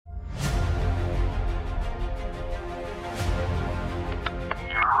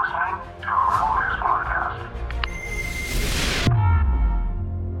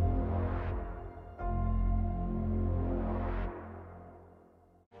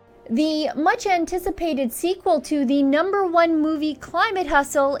The much anticipated sequel to the #1 movie Climate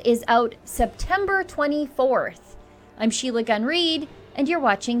Hustle is out September 24th. I'm Sheila Gunn Reid, and you're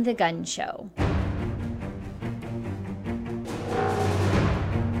watching The Gunn Show.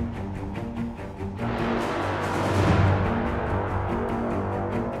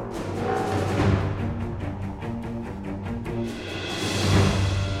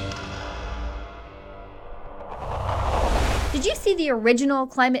 Did you see the original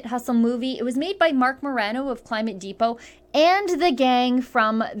Climate Hustle movie? It was made by Mark Morano of Climate Depot and the gang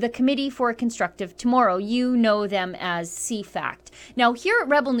from the Committee for a Constructive Tomorrow. You know them as CFACT. Now, here at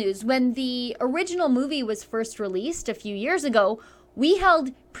Rebel News, when the original movie was first released a few years ago, we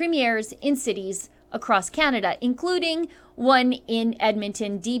held premieres in cities across Canada, including one in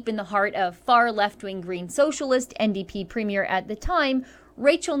Edmonton, deep in the heart of far left-wing Green Socialist NDP premier at the time,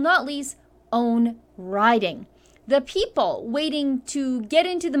 Rachel Notley's own riding. The people waiting to get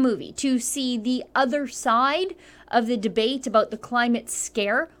into the movie, to see the other side of the debate about the climate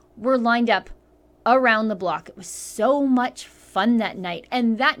scare, were lined up around the block. It was so much fun that night.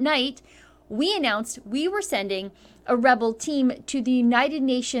 And that night, we announced we were sending a Rebel team to the United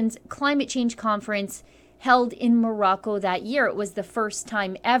Nations Climate Change Conference held in Morocco that year. It was the first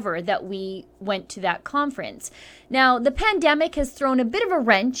time ever that we went to that conference. Now, the pandemic has thrown a bit of a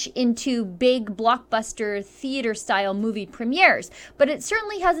wrench into big blockbuster theater-style movie premieres, but it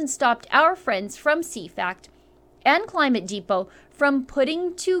certainly hasn't stopped our friends from CFACT and Climate Depot from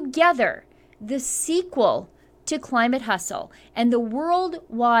putting together the sequel to Climate Hustle, and the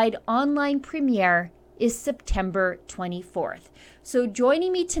worldwide online premiere is September 24th. So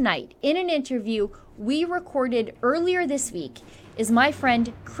joining me tonight in an interview we recorded earlier this week is my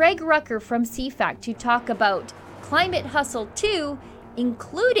friend Craig Rucker from CFACT to talk about Climate Hustle 2,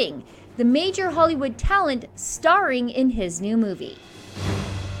 including the major Hollywood talent starring in his new movie.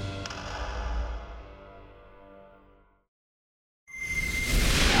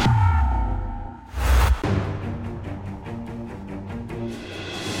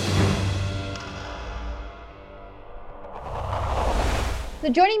 So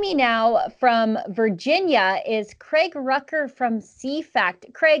joining me now from Virginia is Craig Rucker from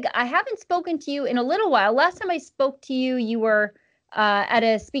CFACT. Craig, I haven't spoken to you in a little while. Last time I spoke to you, you were at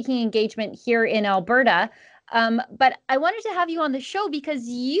a speaking engagement here in Alberta. But I wanted to have you on the show because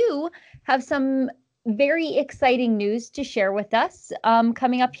you have some very exciting news to share with us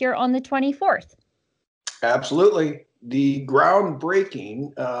coming up here on the 24th. Absolutely. The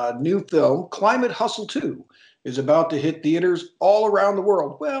groundbreaking new film, Climate Hustle 2, is about to hit theaters all around the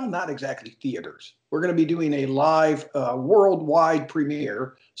world. Well, not exactly theaters. We're going to be doing a live worldwide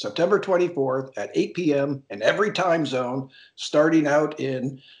premiere September 24th at 8 p.m. in every time zone, starting out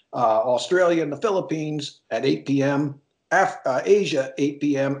in Australia and the Philippines at 8 p.m., Asia 8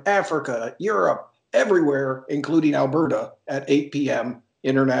 p.m., Africa, Europe, everywhere, including Alberta at 8 p.m.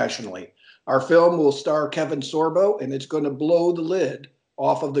 internationally. Our film will star Kevin Sorbo, and it's going to blow the lid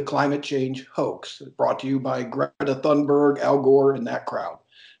off of the climate change hoax, brought to you by Greta Thunberg, Al Gore, and that crowd.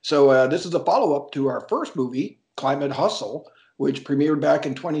 So this is a follow-up to our first movie, Climate Hustle, which premiered back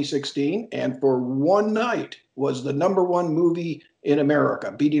in 2016, and for one night was the #1 movie in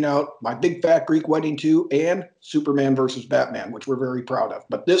America, beating out My Big Fat Greek Wedding 2 and Superman versus Batman, which we're very proud of.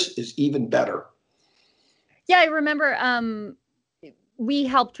 But this is even better. Yeah, I remember we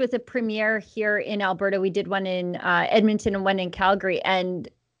helped with a premiere here in Alberta. We did one in Edmonton and one in Calgary. And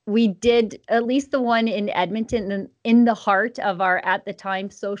we did at least the one in Edmonton in the heart of our, at the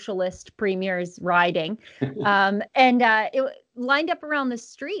time, socialist premier's riding. It lined up around the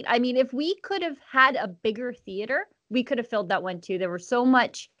street. I mean, if we could have had a bigger theater, we could have filled that one too. There was so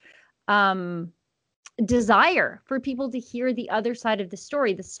much desire for people to hear the other side of the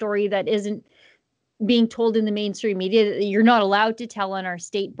story that isn't being told in the mainstream media, that you're not allowed to tell on our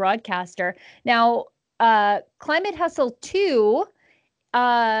state broadcaster. Now, Climate Hustle 2,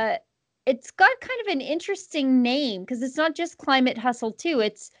 it's got kind of an interesting name because it's not just Climate Hustle 2.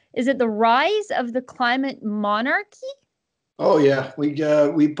 Is it the rise of the climate monarchy? Oh yeah,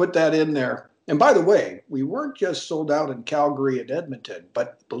 we put that in there. And by the way, we weren't just sold out in Calgary and Edmonton,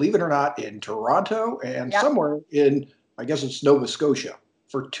 but believe it or not, in Toronto and somewhere in, I guess it's Nova Scotia.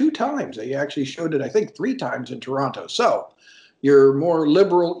 For 2 times. They actually showed it, I think, 3 times in Toronto. So your more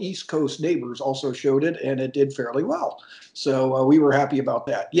liberal East Coast neighbors also showed it, and it did fairly well. So we were happy about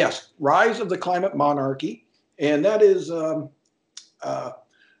that. Yes, Rise of the Climate Monarchy. And that is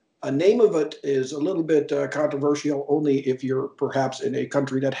A name of it is a little bit controversial only if you're perhaps in a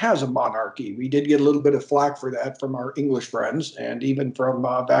country that has a monarchy. We did get a little bit of flack for that from our English friends and even from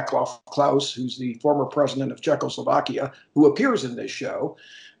Václav Klaus, who's the former president of Czechoslovakia, who appears in this show.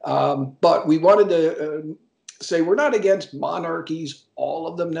 But we wanted to say we're not against monarchies, all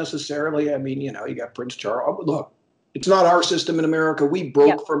of them necessarily. I mean, you got Prince Charles. Look, it's not our system in America. We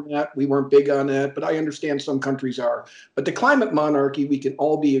broke from that. We weren't big on that, but I understand some countries are. But the climate monarchy, we can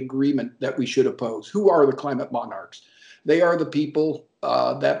all be agreement that we should oppose. Who are the climate monarchs? They are the people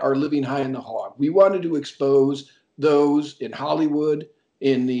that are living high in the hog. We wanted to expose those in Hollywood,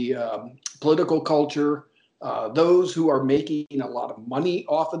 in the political culture, those who are making a lot of money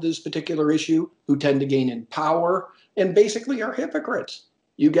off of this particular issue, who tend to gain in power, and basically are hypocrites.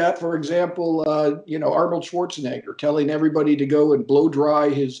 You got, for example, Arnold Schwarzenegger telling everybody to go and blow dry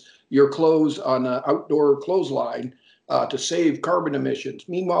your clothes on an outdoor clothesline to save carbon emissions.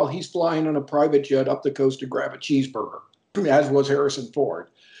 Meanwhile, he's flying on a private jet up the coast to grab a cheeseburger, as was Harrison Ford.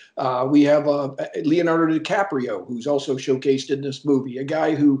 We have Leonardo DiCaprio, who's also showcased in this movie, a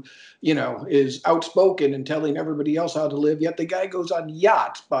guy who, is outspoken and telling everybody else how to live, yet the guy goes on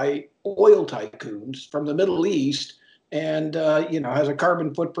yachts by oil tycoons from the Middle East and, has a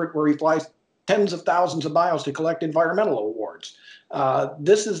carbon footprint where he flies tens of thousands of miles to collect environmental awards.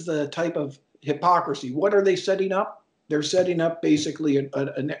 This is the type of hypocrisy. What are they setting up? They're setting up basically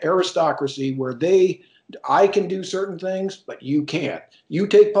an aristocracy where I can do certain things, but you can't. You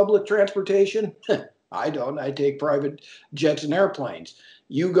take public transportation? I don't. I take private jets and airplanes.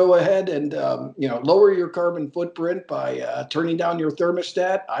 You go ahead and lower your carbon footprint by turning down your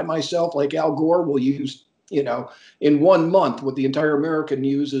thermostat. I myself, like Al Gore, will use in 1 month what the entire American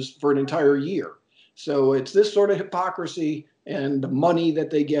uses for an entire year. So it's this sort of hypocrisy and the money that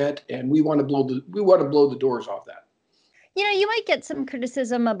they get, and we want to blow the doors off that. You might get some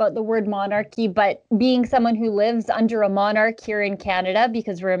criticism about the word monarchy, but being someone who lives under a monarch here in Canada,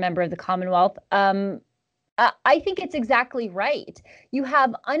 because we're a member of the Commonwealth, I think it's exactly right. You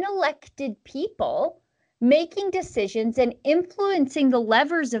have unelected people making decisions and influencing the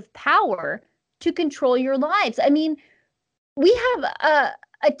levers of power to control your lives. I mean, we have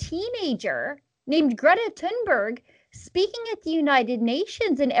a teenager named Greta Thunberg speaking at the United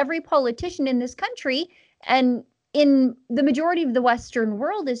Nations, and every politician in this country and in the majority of the Western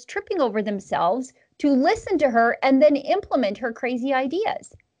world is tripping over themselves to listen to her and then implement her crazy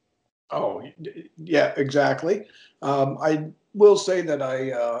ideas. Oh, yeah, exactly. I will say that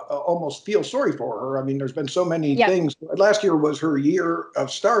I almost feel sorry for her. I mean, there's been so many things. Last year was her year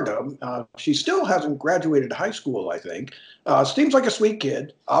of stardom. She still hasn't graduated high school, I think. Seems like a sweet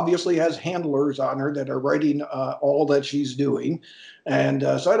kid. Obviously has handlers on her that are writing all that she's doing. And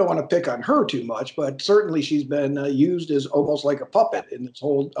so I don't want to pick on her too much, but certainly she's been used as almost like a puppet in this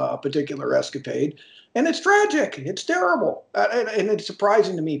whole particular escapade. And it's tragic. It's terrible. And it's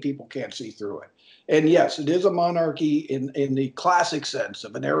surprising to me people can't see through it. And yes, it is a monarchy in the classic sense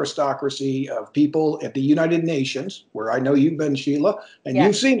of an aristocracy of people at the United Nations, where I know you've been, Sheila, and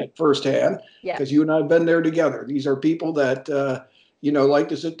you've seen it firsthand because you and I have been there together. These are people that, like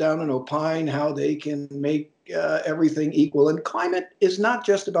to sit down and opine how they can make everything equal. And climate is not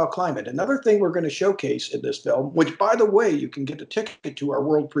just about climate. Another thing we're going to showcase in this film, which, by the way, you can get a ticket to our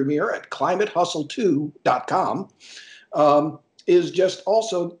world premiere at climatehustle2.com, is just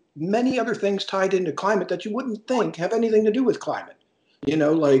also many other things tied into climate that you wouldn't think have anything to do with climate,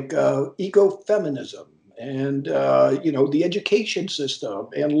 like ecofeminism and, the education system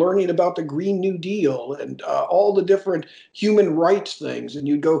and learning about the Green New Deal and all the different human rights things. And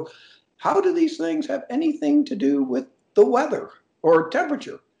you'd go, how do these things have anything to do with the weather or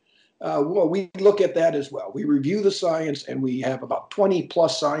temperature? Well, we look at that as well. We review the science, and we have about 20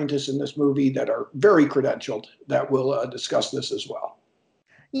 plus scientists in this movie that are very credentialed that will discuss this as well.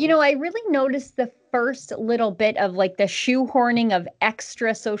 I really noticed the first little bit of like the shoehorning of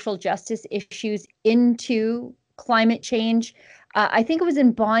extra social justice issues into climate change. I think it was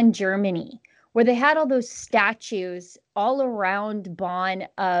in Bonn, Germany, where they had all those statues all around Bonn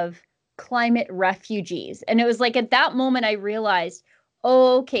of climate refugees. And it was like at that moment I realized,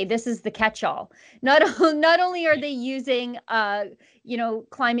 oh, okay, this is the catch-all. Not only are they using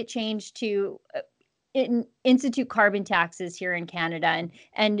climate change to institute carbon taxes here in Canada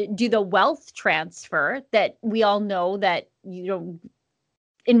and do the wealth transfer that we all know that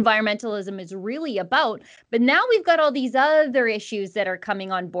environmentalism is really about. But now we've got all these other issues that are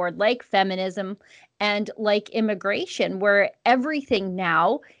coming on board, like feminism and like immigration, where everything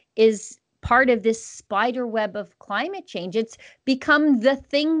now is part of this spider web of climate change. It's become the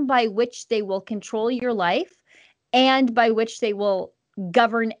thing by which they will control your life and by which they will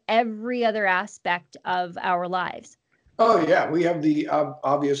govern every other aspect of our lives. Oh yeah, we have the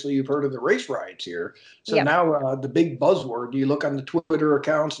obviously you've heard of the race riots here. So Yep. now the big buzzword you look on the Twitter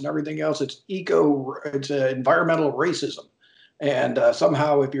accounts and everything else. It's environmental racism, and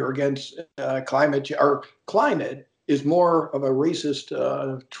somehow if you're against climate is more of a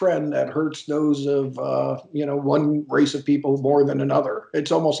racist trend that hurts those of one race of people more than another.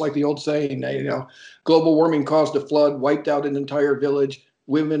 It's almost like the old saying, global warming caused a flood, wiped out an entire village.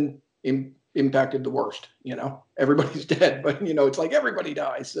 Women impacted the worst. Everybody's dead, but it's like everybody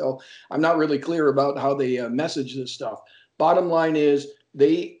dies. So I'm not really clear about how they message this stuff. Bottom line is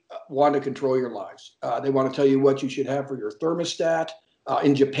they want to control your lives. They want to tell you what you should have for your thermostat.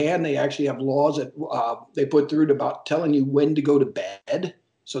 In Japan, they actually have laws that they put through about telling you when to go to bed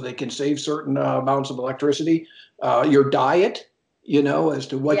so they can save certain amounts of electricity. Your diet, as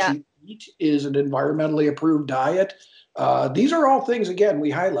to what Yeah. you eat is an environmentally approved diet. These are all things, again, we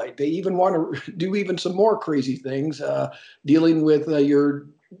highlight. They even want to do even some more crazy things, dealing with your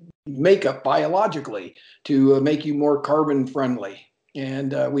makeup biologically to make you more carbon friendly.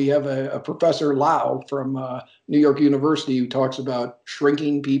 And we have a Professor Lau from New York University who talks about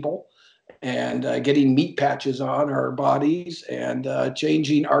shrinking people and getting meat patches on our bodies and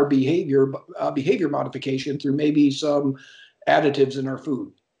changing our behavior modification through maybe some additives in our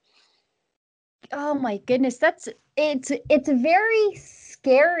food. Oh my goodness, it's very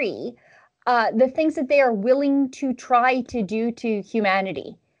scary. The things that they are willing to try to do to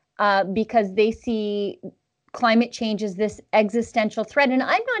humanity, because they see climate change as this existential threat, and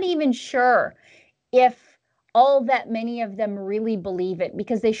I'm not even sure if all that many of them really believe it,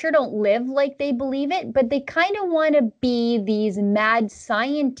 because they sure don't live like they believe it, but they kind of want to be these mad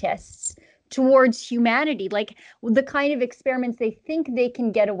scientists towards humanity, like the kind of experiments they think they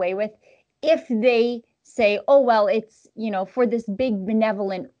can get away with if they say, oh, well, it's, for this big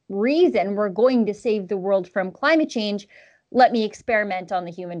benevolent reason, we're going to save the world from climate change. Let me experiment on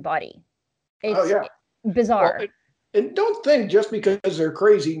the human body. Oh It's yeah. Well, bizarre. and don't think just because they're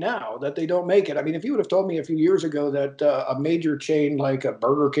crazy now that they don't make it. I mean, if you would have told me a few years ago that a major chain like a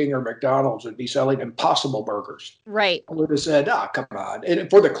Burger King or McDonald's would be selling Impossible Burgers, Right. I would have said, come on. And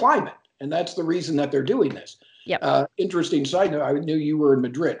for the climate. And that's the reason that they're doing this. Yep. Interesting side note, I knew you were in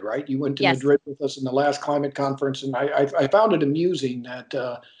Madrid, right? You went to Yes. Madrid with us in the last climate conference. And I found it amusing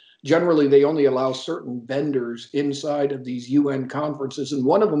that generally they only allow certain vendors inside of these UN conferences. And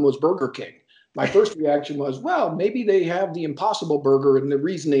one of them was Burger King. My first reaction was, well, maybe they have the Impossible Burger, and the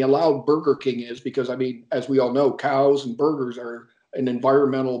reason they allowed Burger King is because, I mean, as we all know, cows and burgers are an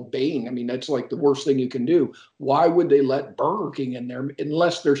environmental bane. I mean, that's like the worst thing you can do. Why would they let Burger King in there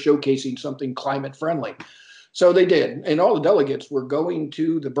unless they're showcasing something climate friendly? So they did, and all the delegates were going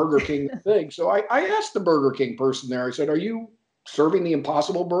to the Burger King thing. So I asked the Burger King person there, I said, are you serving the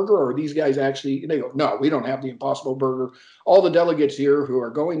Impossible Burger, or are these guys actually, they go, no, we don't have the Impossible Burger. All the delegates here who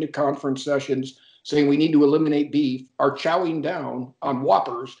are going to conference sessions saying we need to eliminate beef are chowing down on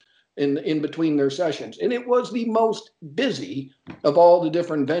Whoppers in between their sessions. And it was the most busy of all the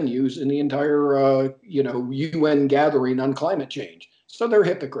different venues in the entire UN gathering on climate change. So they're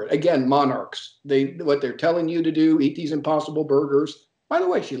hypocrite. Again, monarchs. What they're telling you to do, eat these Impossible Burgers. By the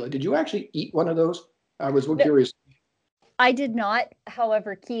way, Sheila, did you actually eat one of those? I was curious. I did not,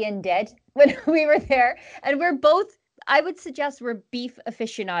 however, Kian did when we were there. And we're both, I would suggest we're beef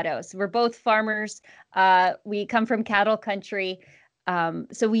aficionados. We're both farmers. We come from cattle country.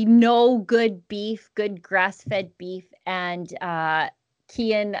 So we know good beef, good grass-fed beef. And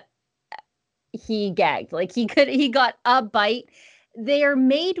Kian, he gagged. Like he got a bite. They are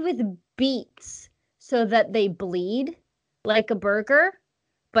made with beets so that they bleed like a burger,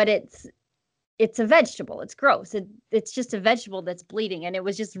 but it's a vegetable. It's gross. It's just a vegetable that's bleeding. And it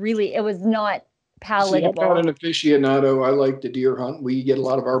was just really, it was not See, I'm not palatable. an aficionado. I like the deer hunt. We get a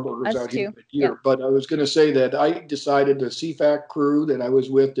lot of our burgers Us out here too. with Yep. deer. But I was going to say that I decided, the CFAC crew that I was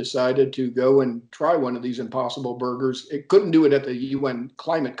with decided to go and try one of these Impossible Burgers. It couldn't do it at the UN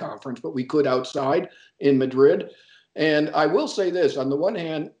climate conference, but we could outside in Madrid. And I will say this, on the one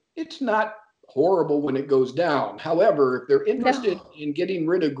hand, it's not horrible when it goes down. However, if they're interested No. in getting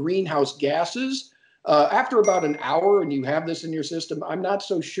rid of greenhouse gases, after about an hour and you have this in your system, I'm not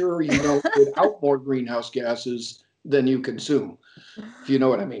so sure you don't put out more greenhouse gases than you consume, if you know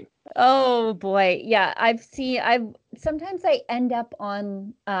what I mean. Oh boy. Yeah. I've sometimes I end up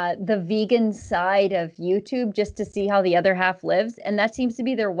on the vegan side of YouTube just to see how the other half lives. And that seems to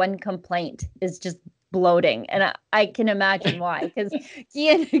be their one complaint is just bloating. And I can imagine why, because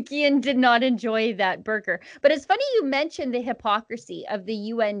Kian did not enjoy that burger. But it's funny you mentioned the hypocrisy of the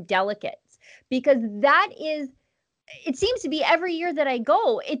UN delegates, because that is it seems to be every year that I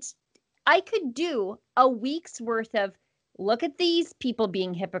go, I could do a week's worth of look at these people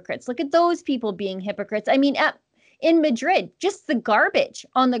being hypocrites, look at those people being hypocrites. I mean, in Madrid, just the garbage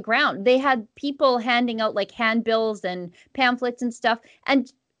on the ground. They had people handing out like handbills and pamphlets and stuff.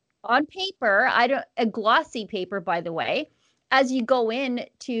 And on paper, I don't a glossy paper, by the way, as you go in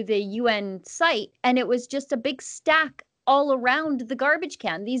to the UN site, and it was just a big stack all around the garbage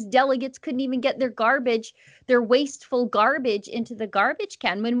can. These delegates couldn't even get their wasteful garbage into the garbage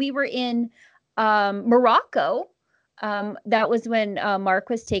can. When we were in Morocco, that was when Mark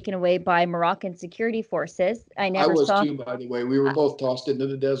was taken away by Moroccan security forces. I was too, by the way. We were both tossed into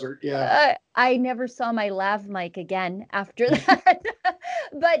the desert. Yeah. I never saw my lav mic again after that.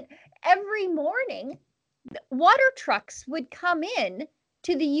 But every morning, water trucks would come in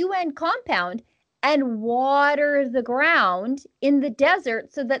to the UN compound and water the ground in the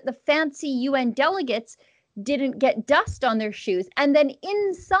desert so that the fancy UN delegates didn't get dust on their shoes. And then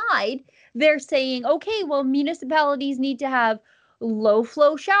inside, they're saying, okay, well, municipalities need to have low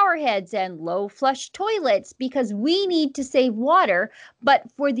flow shower heads and low flush toilets because we need to save water. But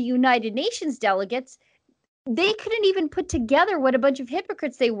for the United Nations delegates, they couldn't even put together what a bunch of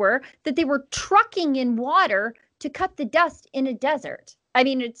hypocrites they were, that they were trucking in water to cut the dust in a desert. I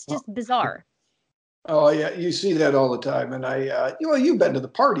mean, it's just bizarre. Oh yeah, you see that all the time, and you've been to the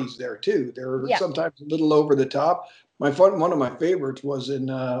parties there too. They're sometimes a little over the top. One of my favorites was in,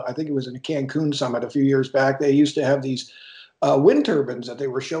 I think it was in a Cancun summit a few years back. They used to have these wind turbines that they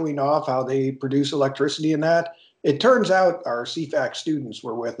were showing off how they produce electricity in that. It turns out our CFAC students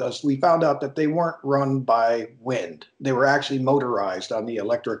were with us. We found out that they weren't run by wind. They were actually motorized on the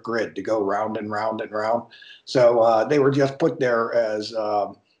electric grid to go round and round and round. So they were just put there as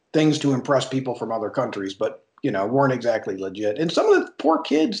things to impress people from other countries, but weren't exactly legit. And some of the poor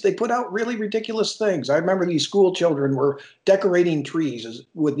kids, they put out really ridiculous things. I remember these school children were decorating trees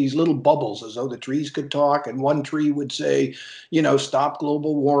with these little bubbles as though the trees could talk. And one tree would say, stop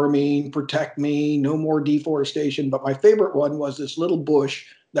global warming, protect me, no more deforestation. But my favorite one was this little bush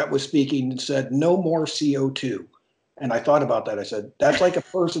that was speaking and said, no more CO2. And I thought about that. I said, that's like a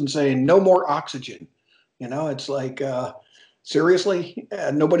person saying no more oxygen. It's like, seriously,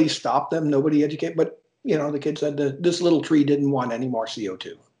 nobody stopped them, nobody educated, but the kid said that this little tree didn't want any more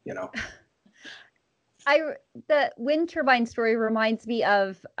CO2, The wind turbine story reminds me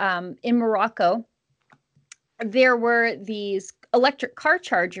of in Morocco, there were these electric car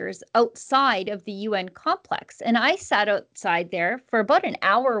chargers outside of the UN complex. And I sat outside there for about an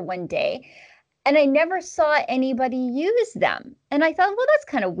hour one day, and I never saw anybody use them. And I thought, well, that's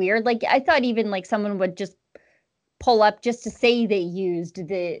kind of weird. Like, I thought even like someone would just pull up just to say they used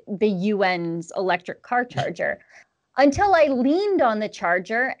the UN's electric car charger, until I leaned on the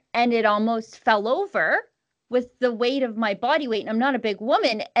charger and it almost fell over with the weight of my body weight. And I'm not a big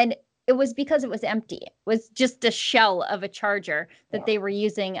woman. And it was because it was empty. It was just a shell of a charger that they were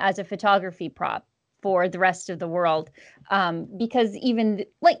using as a photography prop for the rest of the world. Because even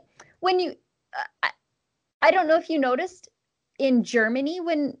like when you, I don't know if you noticed in Germany,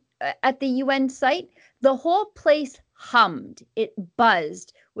 when at the UN site, the whole place hummed. It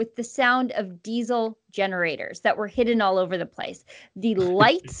buzzed with the sound of diesel generators that were hidden all over the place. The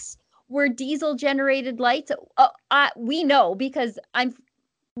lights were diesel generated lights. We know because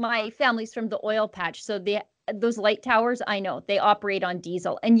my family's from the oil patch. So those light towers, I know they operate on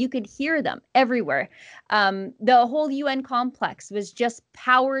diesel, and you could hear them everywhere. The whole UN complex was just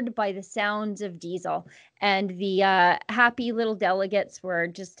powered by the sounds of diesel, and the happy little delegates were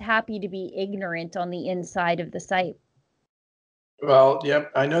just happy to be ignorant on the inside of the site. Well,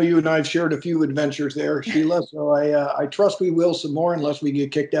 yep. I know you and I have shared a few adventures there, Sheila. So I trust we will some more, unless we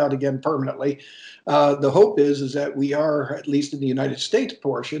get kicked out again permanently. The hope is that we are, at least in the United States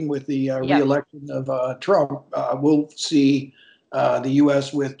portion, with the re-election of Trump, we'll see the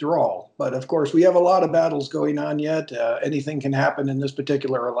U.S. withdrawal. But of course, we have a lot of battles going on yet. Anything can happen in this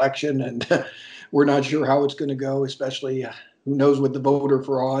particular election, and we're not sure how it's going to go, especially who knows with the voter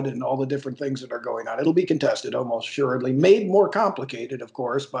fraud and all the different things that are going on. It'll be contested, almost assuredly, made more complicated, of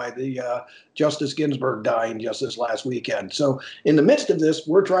course, by the Justice Ginsburg dying just this last weekend. So in the midst of this,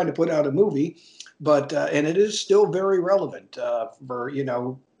 we're trying to put out a movie, but and it is still very relevant for,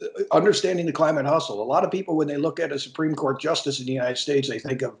 understanding the climate hustle. A lot of people, when they look at a Supreme Court justice in the United States, they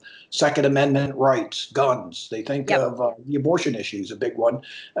think of Second Amendment rights, guns. They think of the abortion issue is a big one.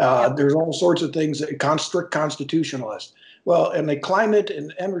 There's all sorts of things, strict constitutionalists. Well, and the climate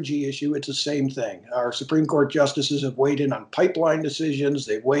and energy issue, it's the same thing. Our Supreme Court justices have weighed in on pipeline decisions.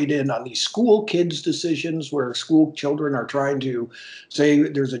 They've weighed in on these school kids decisions where school children are trying to say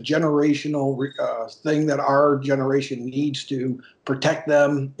there's a generational thing that our generation needs to protect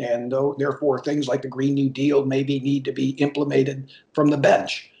them. And therefore, things like the Green New Deal maybe need to be implemented from the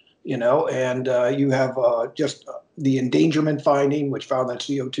bench. And you have just the endangerment finding, which found that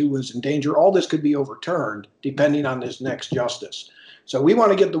CO2 was in danger. All this could be overturned depending on this next justice. So we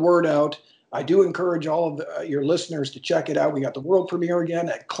want to get the word out. I do encourage all of your listeners to check it out. We got the world premiere again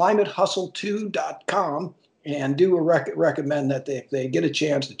at climatehustle2.com, and do recommend that if they get a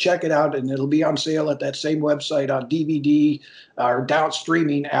chance to check it out, and it'll be on sale at that same website on DVD or down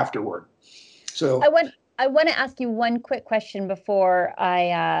streaming afterward. So I want to ask you one quick question before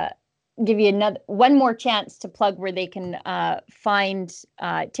I give you one more chance to plug where they can find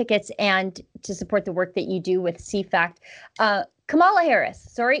tickets and to support the work that you do with CFACT. Kamala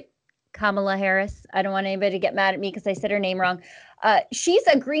Harris. I don't want anybody to get mad at me because I said her name wrong. She's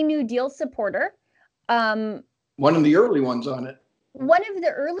a Green New Deal supporter. One of the early ones on it. One of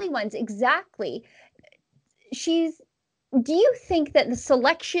the early ones, exactly. Do you think that the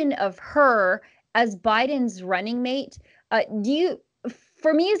selection of her as Biden's running mate,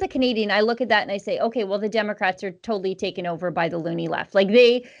 for me as a Canadian, I look at that and I say, okay, well, the Democrats are totally taken over by the loony left. Like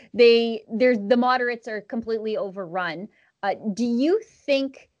the moderates are completely overrun. Do you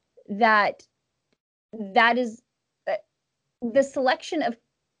think that is the selection of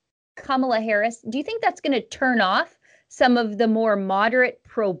Kamala Harris? Do you think that's going to turn off some of the more moderate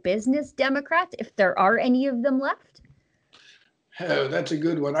pro-business Democrats, if there are any of them left? Oh, that's a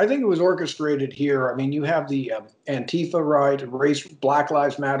good one. I think it was orchestrated here. I mean, you have the Antifa riot, Black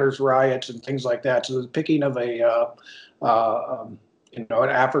Lives Matters riots, and things like that. So the picking of an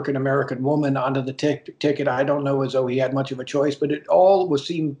African American woman onto the ticket, I don't know as though he had much of a choice, but it all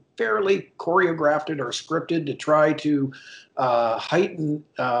seemed fairly choreographed or scripted to try to heighten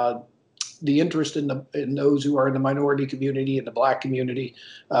the interest in those who are in the minority community and the Black community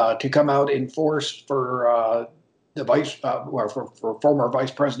to come out in force for for former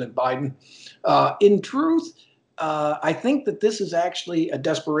Vice President Biden. In truth, I think that this is actually a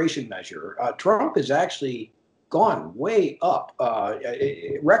desperation measure. Trump has actually gone way up,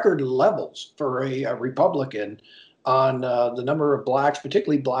 record levels for a Republican on the number of blacks,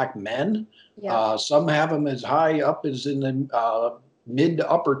 particularly black men. Yeah. Some have them as high up as in the mid to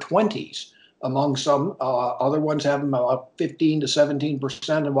upper 20s. Among some, other ones have them about 15 to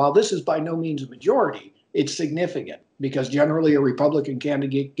 17%. And while this is by no means a majority, it's significant because generally a Republican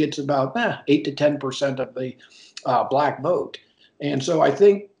candidate gets about 8 to 10% of the black vote. And so I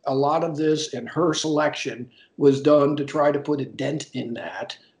think a lot of this and her selection was done to try to put a dent in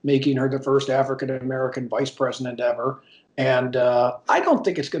that, making her the first African-American vice president ever. And I don't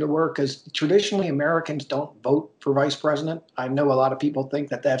think it's going to work because traditionally Americans don't vote for vice president. I know a lot of people think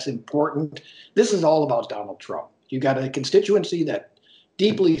that that's important. This is all about Donald Trump. You got a constituency that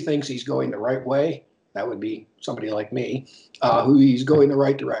deeply thinks he's going the right way. That would be somebody like me, who he's going the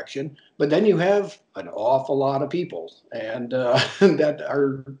right direction. But then you have an awful lot of people and that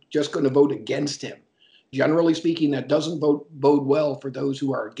are just going to vote against him. Generally speaking, that doesn't bode well for those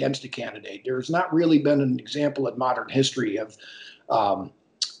who are against a candidate. There's not really been an example in modern history of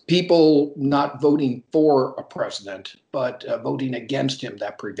people not voting for a president, but voting against him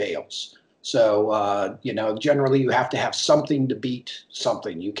that prevails. So, generally you have to have something to beat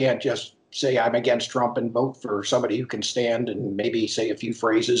something. You can't just say I'm against Trump and vote for somebody who can stand and maybe say a few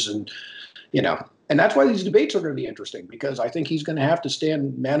phrases and that's why these debates are going to be interesting because I think he's going to have to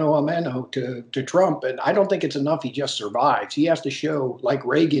stand mano a mano to Trump. And I don't think it's enough he just survives. He has to show, like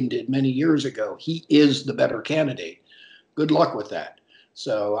Reagan did many years ago, he is the better candidate. Good luck with that.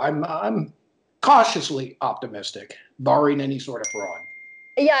 So I'm cautiously optimistic, barring any sort of fraud.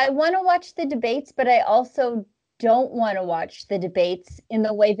 Yeah, I want to watch the debates, but I also don't want to watch the debates in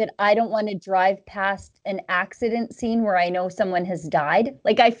the way that I don't want to drive past an accident scene where I know someone has died.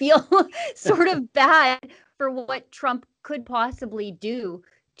 Like I feel sort of bad for what Trump could possibly do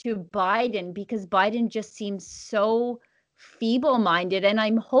to Biden because Biden just seems so feeble-minded. And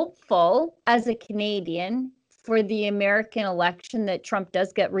I'm hopeful as a Canadian for the American election that Trump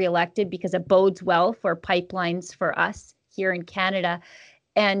does get reelected because it bodes well for pipelines for us here in Canada.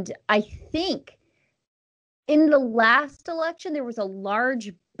 And I think in the last election, there was a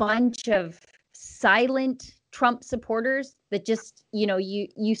large bunch of silent Trump supporters that just,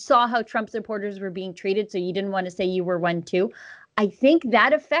 you saw how Trump supporters were being treated. So you didn't want to say you were one too. I think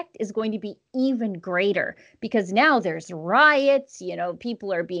that effect is going to be even greater because now there's riots,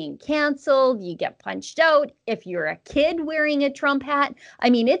 people are being canceled, you get punched out. If you're a kid wearing a Trump hat,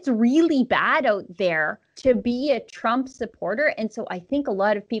 I mean, it's really bad out there to be a Trump supporter. And so I think a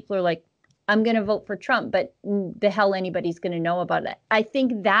lot of people are like, I'm going to vote for Trump, but the hell anybody's going to know about it. I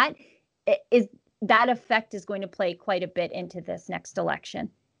think that effect is going to play quite a bit into this next election.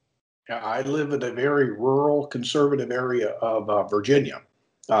 I live in a very rural conservative area of Virginia.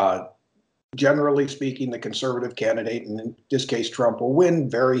 Generally speaking, the conservative candidate, and in this case, Trump, will win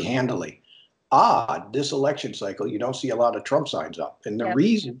very handily. This election cycle, you don't see a lot of Trump signs up. And the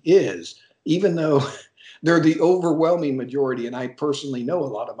reason is, even though they're the overwhelming majority, and I personally know a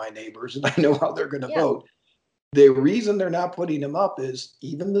lot of my neighbors and I know how they're going to vote, the reason they're not putting them up is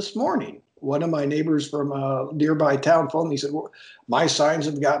even this morning, one of my neighbors from a nearby town phoned me and said, well, my signs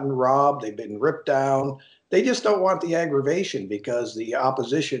have gotten robbed. They've been ripped down. They just don't want the aggravation because the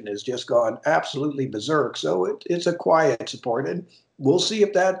opposition has just gone absolutely berserk. So it's a quiet support. And we'll see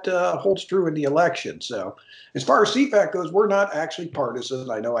if that holds true in the election. So as far as CFAC goes, we're not actually partisan.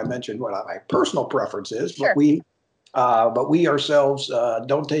 I know I mentioned what my personal preference is, sure. But we ourselves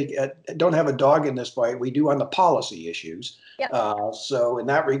don't have a dog in this fight. We do on the policy issues. Yep. So in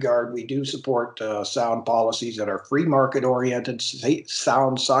that regard, we do support sound policies that are free market oriented,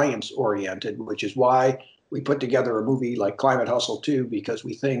 sound science oriented, which is why we put together a movie like Climate Hustle 2, because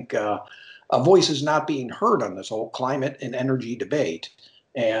we think a voice is not being heard on this whole climate and energy debate.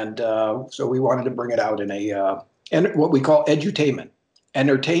 And so we wanted to bring it out in what we call edutainment,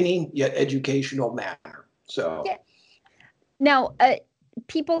 entertaining yet educational manner. So. Yeah. Now,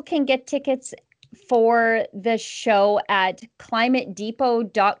 people can get tickets for the show at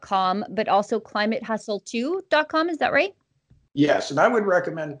climatedepot.com, but also climatehustle2.com. Is that right? Yes, and I would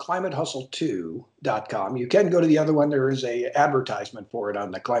recommend climatehustle2.com. You can go to the other one. There is a advertisement for it on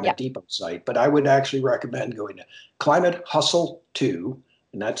the Climate Depot site, but I would actually recommend going to climatehustle2,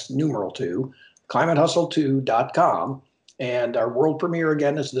 and that's numeral 2, climatehustle2.com. And our world premiere,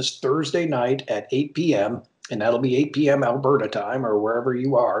 again, is this Thursday night at 8 p.m., and that'll be 8 p.m. Alberta time or wherever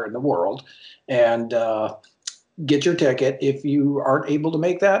you are in the world. And get your ticket. If you aren't able to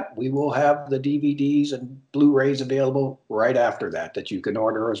make that, we will have the DVDs and Blu-rays available right after that you can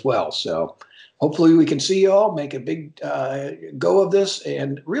order as well. So hopefully we can see you all, make a big go of this,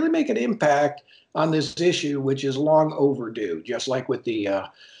 and really make an impact on this issue, which is long overdue, just like with the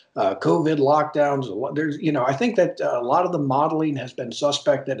COVID lockdowns. I think that a lot of the modeling has been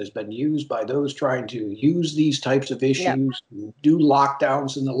suspect that has been used by those trying to use these types of issues, do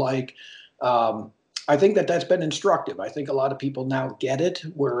lockdowns and the like. I think that that's been instructive. I think a lot of people now get it,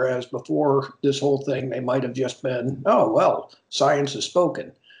 whereas before this whole thing, they might have just been, oh, well, science has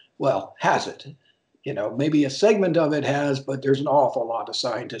spoken. Well, has it? Maybe a segment of it has, but there's an awful lot of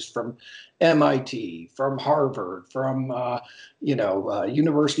scientists from MIT, from Harvard, from,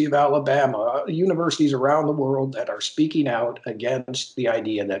 University of Alabama, universities around the world that are speaking out against the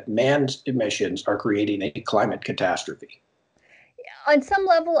idea that man's emissions are creating a climate catastrophe. On some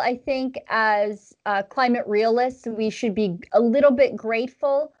level, I think as climate realists, we should be a little bit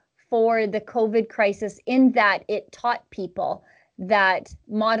grateful for the COVID crisis in that it taught people that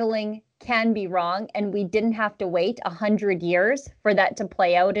modeling can be wrong, and we didn't have to wait 100 years for that to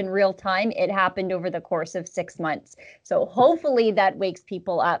play out in real time. It happened over the course of 6 months. So hopefully that wakes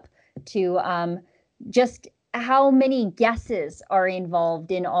people up to just how many guesses are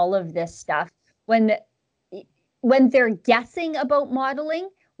involved in all of this stuff. When they're guessing about modeling,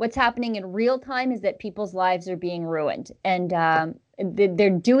 what's happening in real time is that people's lives are being ruined. And they're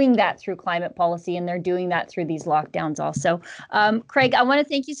doing that through climate policy, and they're doing that through these lockdowns also. Craig, I want to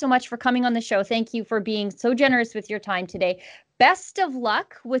thank you so much for coming on the show. Thank you for being so generous with your time today. Best of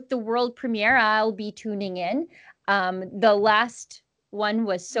luck with the world premiere. I'll be tuning in. The last one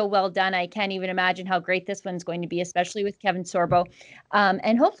was so well done. I can't even imagine how great this one's going to be, especially with Kevin Sorbo.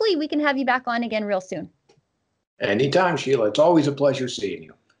 And hopefully we can have you back on again real soon. Anytime, Sheila. It's always a pleasure seeing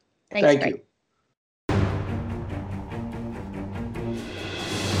you. Thanks, Thank Craig. you.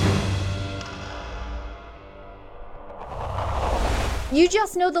 You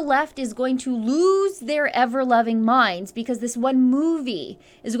just know the left is going to lose their ever-loving minds because this one movie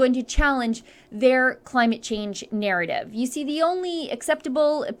is going to challenge their climate change narrative. You see, the only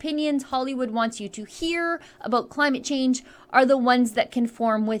acceptable opinions Hollywood wants you to hear about climate change are the ones that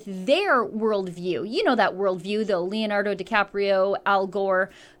conform with their worldview. You know that worldview, the Leonardo DiCaprio, Al Gore,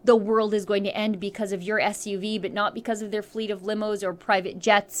 the world is going to end because of your SUV, but not because of their fleet of limos or private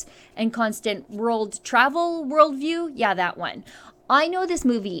jets and constant world travel worldview. Yeah, that one. I know this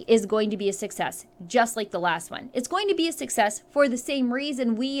movie is going to be a success, just like the last one. It's going to be a success for the same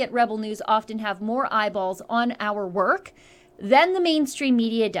reason we at Rebel News often have more eyeballs on our work than the mainstream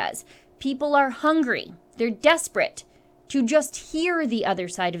media does. People are hungry. They're desperate to just hear the other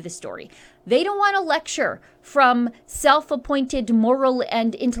side of the story. They don't want a lecture from self-appointed moral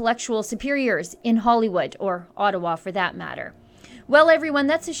and intellectual superiors in Hollywood, or Ottawa for that matter. Well, everyone,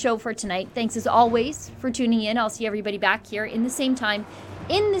 that's the show for tonight. Thanks as always for tuning in. I'll see everybody back here in the same time,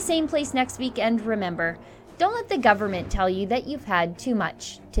 in the same place next week. And remember, don't let the government tell you that you've had too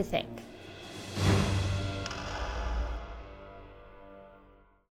much to think.